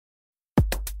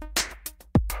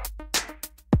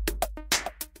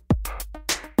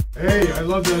Hey, I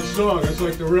love that song. It's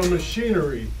like the real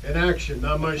machinery in action.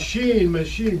 Now, machine,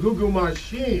 Goo Goo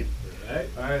Machine.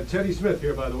 Right. Teddy Smith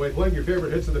here, by the way, playing your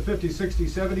favorite hits of the 50s, 60s,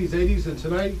 70s, 80s, and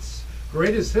tonight's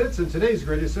greatest hits, and today's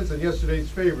greatest hits, and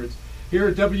yesterday's favorites. Here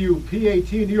at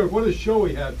WPAT New York, what a show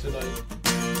we have tonight.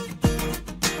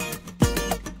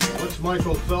 What's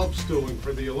Michael Phelps doing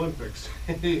for the Olympics?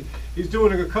 He's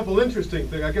doing a couple interesting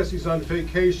things. I guess he's on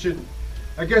vacation.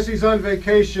 I guess he's on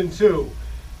vacation too.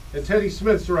 And Teddy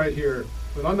Smith's right here,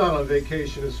 but I'm not on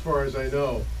vacation as far as I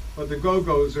know. But the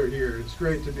Go-Go's are here. It's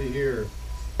great to be here.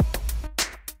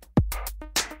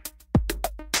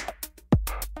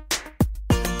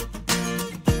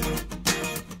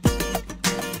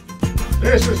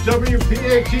 This is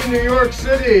WPAT New York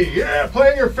City. Yeah,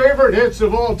 playing your favorite hits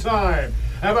of all time.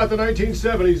 How about the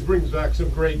 1970s? Brings back some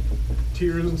great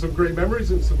tears and some great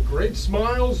memories and some great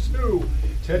smiles too.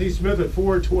 Teddy Smith at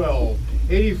 412.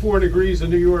 84 degrees in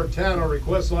New York town. Our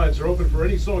request lines are open for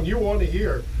any song you want to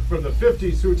hear from the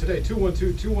 50s through today.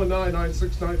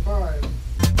 212-219-9695.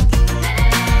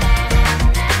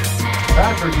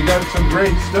 Patrick, you got some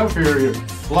great stuff here.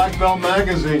 Black Belt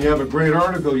Magazine, you have a great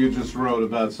article you just wrote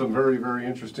about some very, very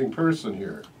interesting person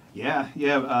here. Yeah.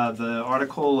 The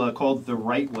article called The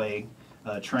Right Way,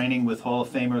 Training with Hall of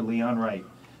Famer Leon Wright,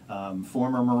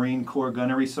 former Marine Corps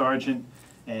gunnery sergeant,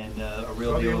 and a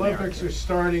real deal The Olympics American. are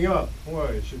starting up. Boy,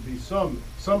 it should be some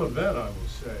event, I will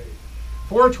say.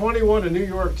 421 in New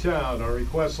York town. Our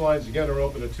request lines again are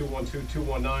open at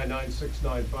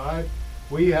 212-219-9695.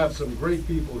 We have some great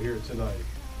people here tonight.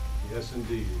 Yes,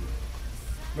 indeed.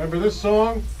 Remember this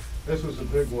song? This was a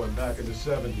big one back in the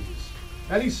 70s.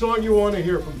 Any song you want to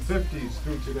hear from 50s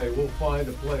through today, we'll find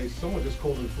a place. Someone just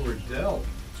called in for Adele.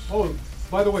 Oh,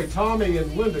 by the way, Tommy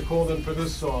and Linda called in for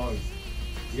this song.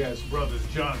 Yes, Brothers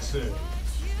Johnson.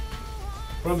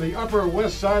 From the Upper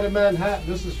West Side of Manhattan,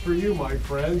 this is for you, my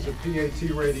friends, at PAT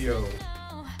Radio.